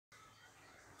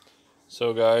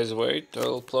So guys, wait,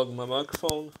 I'll plug my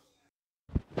microphone.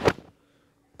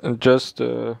 And just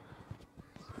 30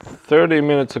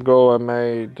 minutes ago I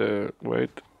made,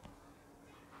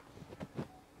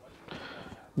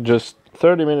 just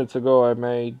 30 minutes ago I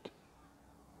made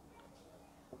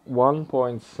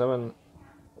 1.7,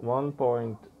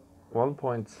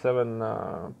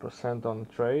 1.7% on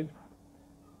trade.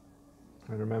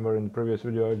 I remember in the previous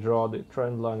video I draw the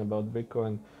trend line about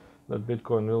Bitcoin, that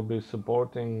Bitcoin will be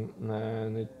supporting,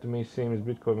 and it to me seems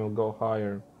Bitcoin will go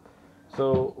higher.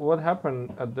 So what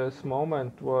happened at this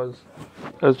moment was,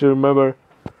 as you remember,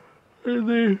 in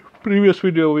the previous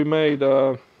video we made,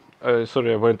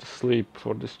 sorry, I went to sleep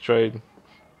for this trade,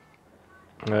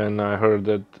 and I heard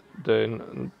that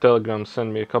the Telegram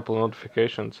sent me a couple of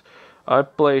notifications. I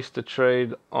placed a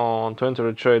trade on, to enter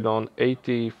a trade on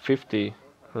 80.50,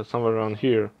 somewhere around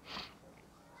here,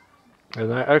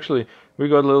 and we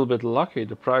got a little bit lucky.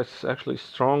 The price actually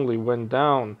strongly went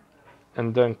down,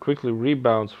 and then quickly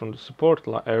rebounds from the support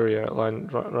area line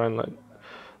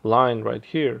right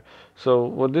here. So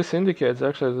what this indicates,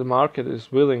 actually, the market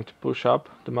is willing to push up.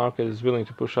 The market is willing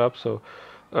to push up. So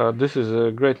this is a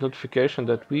great notification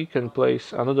that we can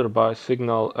place another buy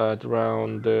signal at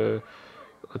around,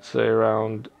 let's say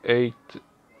around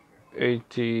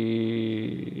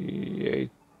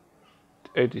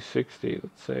 8060,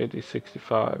 let's say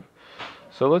 8065.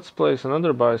 So let's place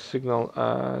another buy signal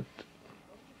at,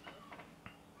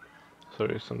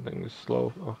 sorry, something is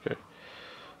slow. Okay,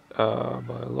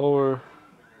 buy lower.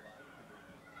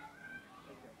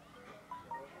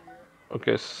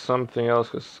 Okay, something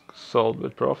else is sold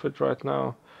with profit right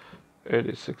now.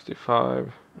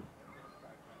 8065.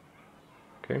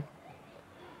 Okay,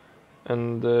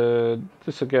 and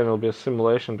this again will be a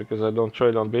simulation because I don't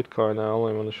trade on Bitcoin. I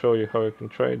only want to show you how you can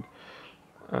trade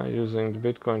using the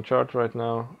Bitcoin chart right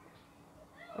now.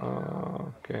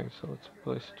 Okay, so let's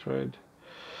place a trade.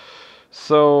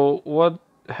 So what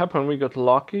happened? We got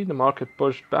lucky. The market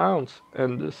pushed bounce,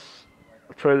 and this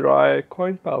trader I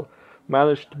CoinPal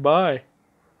managed to buy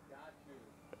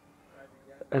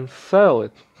and sell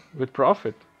it with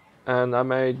profit, and I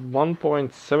made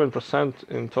 1.7%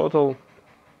 in total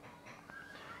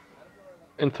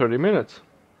in 30 minutes.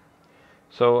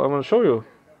 So I'm gonna show you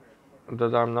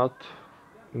that I'm not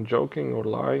joking or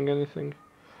lying anything,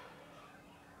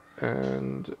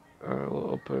 and I'll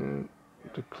open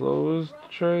the closed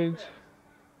trades.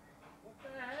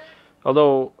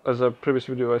 Although, as a previous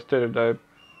video I stated, I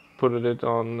put it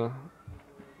on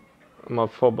my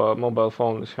mobile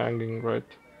phone is hanging, right?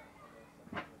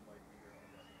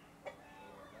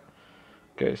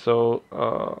 Okay, so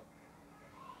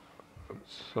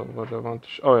what I want to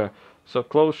oh yeah, so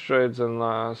close trades in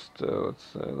last, let's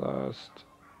say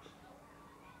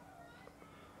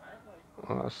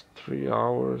last 3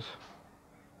 hours.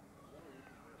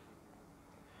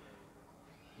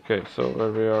 Okay, so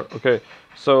where we are. Okay,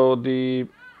 so the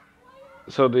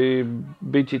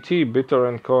BTT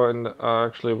BitTorrent coin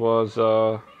actually was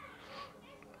a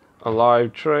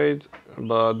live trade,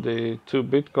 but the 2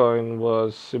 Bitcoin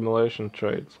was simulation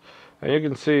trades. And you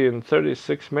can see in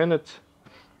 36 minutes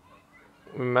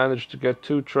we managed to get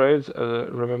 2 trades.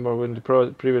 Remember in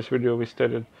the previous video we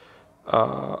stated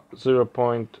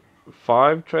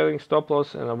 0.5 trailing stop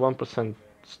loss and a 1%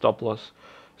 stop loss.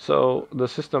 So the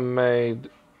system made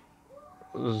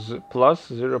plus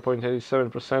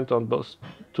 0.87% on both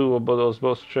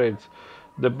both trades.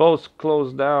 They both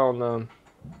closed down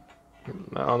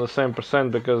on the same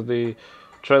percent because the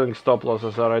trailing stop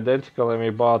losses are identical, and we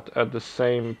bought at the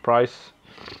same price.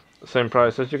 As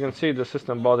you can see, the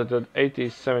system bought it at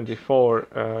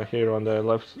 80.74 here on the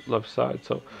left side.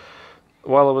 So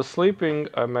while I was sleeping,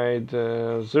 I made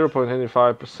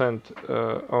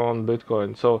 0.85% on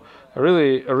Bitcoin. So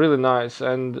really nice.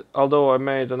 And although I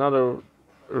made another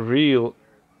real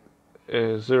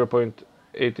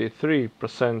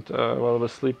 0.83% while I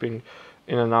was sleeping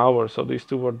in an hour. So these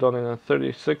two were done in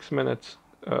 36 minutes.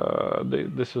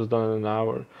 This was done in an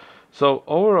hour. So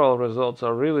overall results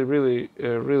are really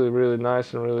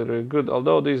nice and really good.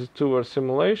 Although these two were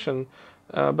simulation,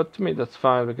 but to me that's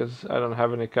fine because I don't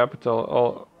have any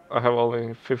capital. I have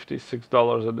only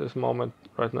 $56 at this moment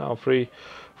right now, free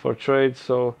for trade.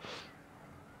 So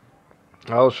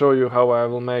I'll show you how I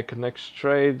will make next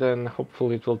trade, and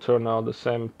hopefully it will turn out the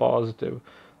same positive.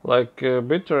 Like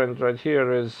BitTorrent right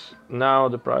here is now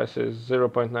the price is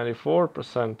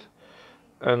 0.94%,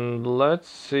 and let's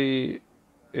see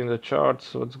in the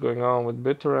charts what's going on with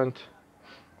BitTorrent.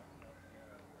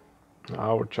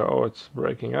 Our chart, oh, it's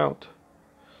breaking out.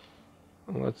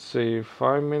 Let's see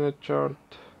 5-minute chart.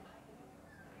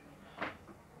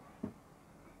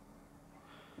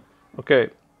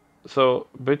 Okay, So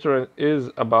BitTorrent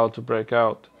is about to break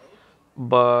out,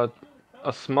 but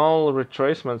a small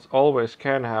retracements always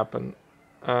can happen,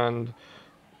 and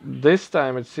this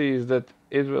time it sees that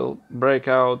it will break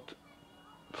out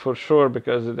for sure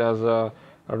because it has a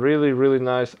really really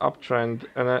nice uptrend,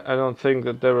 and I don't think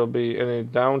that there will be any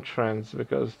downtrends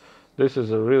because this is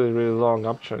a really really long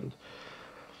uptrend.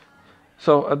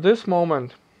 So at this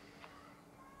moment,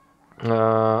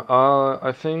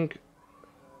 I think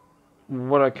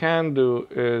what I can do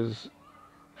is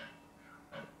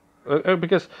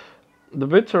because the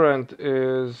BitTorrent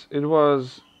is it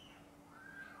was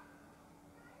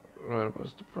where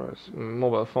was the price?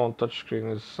 Mobile phone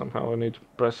touchscreen is somehow I need to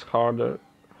press harder.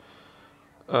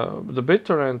 The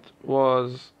BitTorrent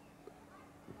was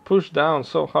pushed down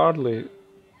so hardly,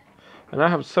 and I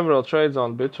have several trades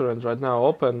on BitTorrent right now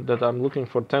open that I'm looking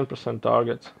for 10%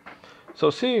 targets. So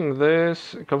seeing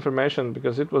this confirmation,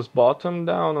 because it was bottomed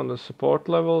down on the support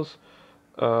levels,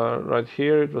 right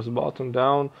here it was bottomed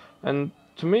down, and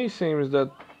to me seems that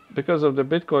because of the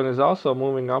Bitcoin is also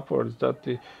moving upwards, that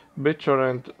the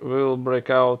BitTorrent will break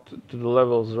out to the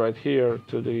levels right here,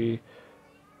 to the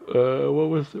what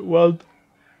was it? Well,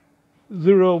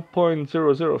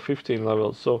 0.0015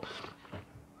 levels. So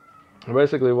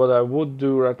basically what I would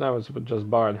do right now is just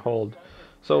buy and hold.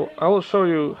 So I will show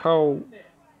you how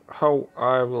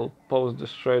I will post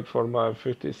this trade for my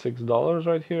 $56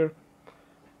 right here.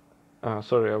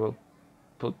 Sorry, I will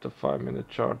put the 5-minute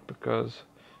chart because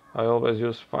I always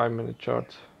use 5-minute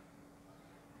charts.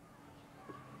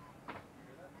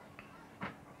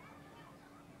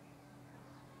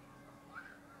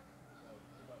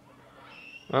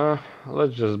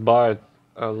 Let's just buy it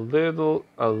a little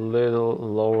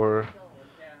lower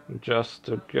just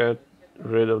to get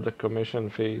rid of the commission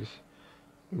fees.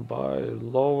 Buy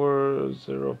lower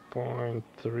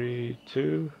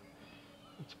 0.32.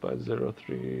 Let's buy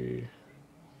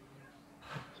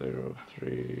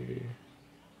 0.303.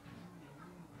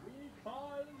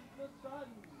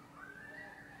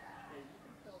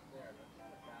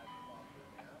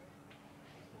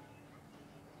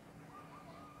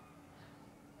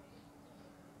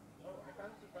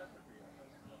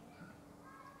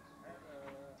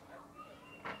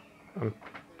 I'm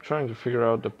trying to figure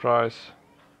out the price.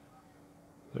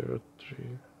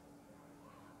 0.3.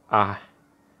 Ah,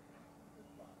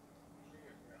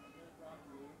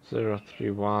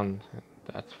 0.31.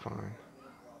 That's fine.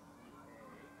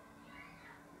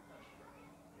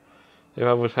 If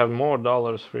I would have more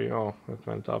dollars free, oh, it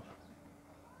went up.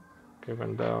 Okay,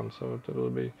 went down, so it will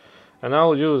be. And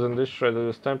I'll use in this trade it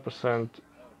is 10%.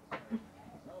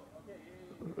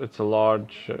 It's a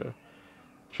large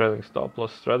trailing stop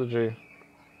loss strategy.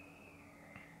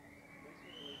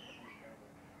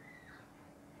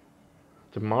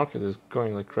 The market is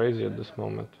going like crazy at this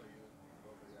moment.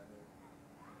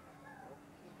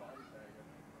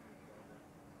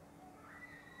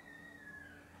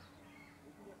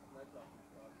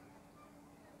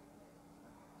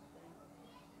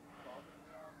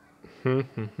 Okay.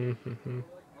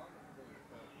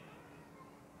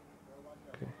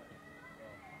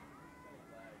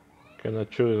 Can I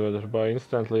choose whether to buy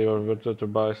instantly or whether to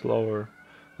buy slower?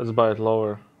 Let's buy it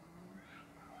lower.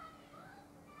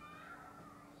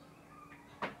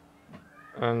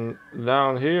 And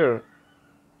down here,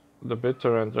 the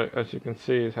BitTorrent, as you can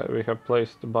see, we have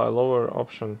placed the buy lower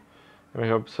option. And we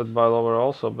have set buy lower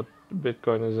also, but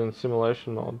Bitcoin is in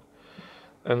simulation mode.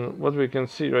 And what we can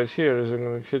see right here is I'm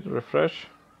going to hit refresh.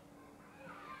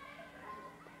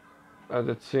 And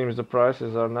it seems the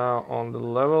prices are now on the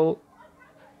level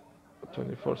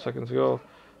 24 seconds ago.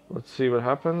 Let's see what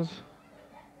happens.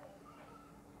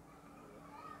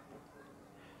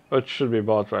 Oh, it should be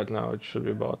bought right now. It should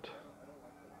be bought.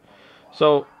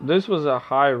 So this was a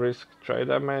high risk trade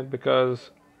I made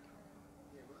because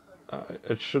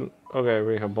it shouldn't. Okay,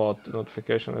 we have bought. The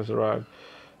notification has arrived.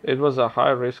 It was a high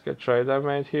risk trade I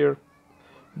made here,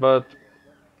 but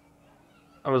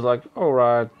I was like, all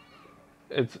right,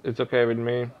 it's okay with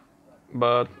me.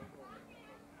 But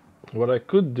what I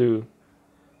could do,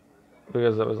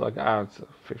 because I was like, it's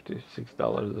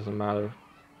 $56, doesn't matter.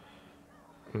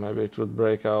 Maybe it would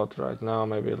break out right now,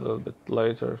 maybe a little bit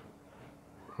later.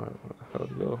 How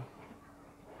it go?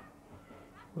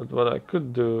 But what I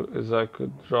could do is I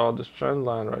could draw this trend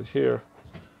line right here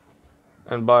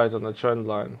and buy it on the trend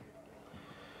line.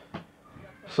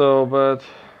 So, but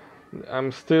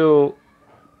I'm still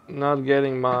not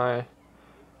getting my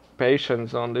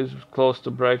patience on these close to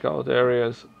breakout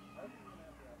areas.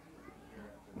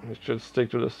 I should stick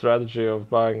to the strategy of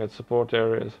buying at support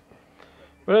areas.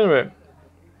 But anyway,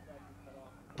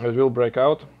 it will break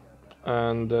out,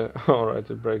 and alright,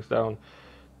 it breaks down.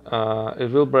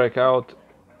 It will break out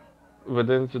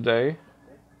within today.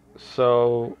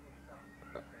 So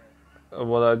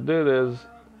what I did is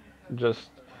just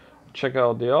check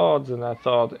out the odds, and I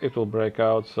thought it will break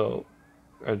out, so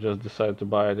I just decided to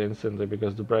buy it instantly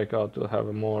because the breakout will have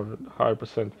a more higher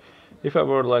percent. If I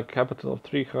were like capital of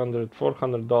 $300,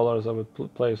 $400, I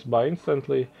would place buy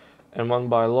instantly, and one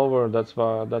buy lower. That's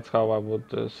how I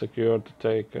would secure to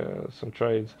take some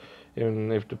trades,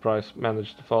 even if the price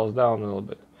managed to fall down a little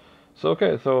bit. So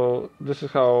okay, so this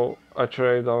is how I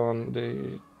trade on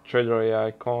the Trader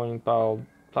AI CoinPal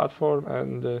platform,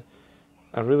 and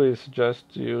I really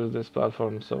suggest to use this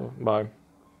platform. So bye.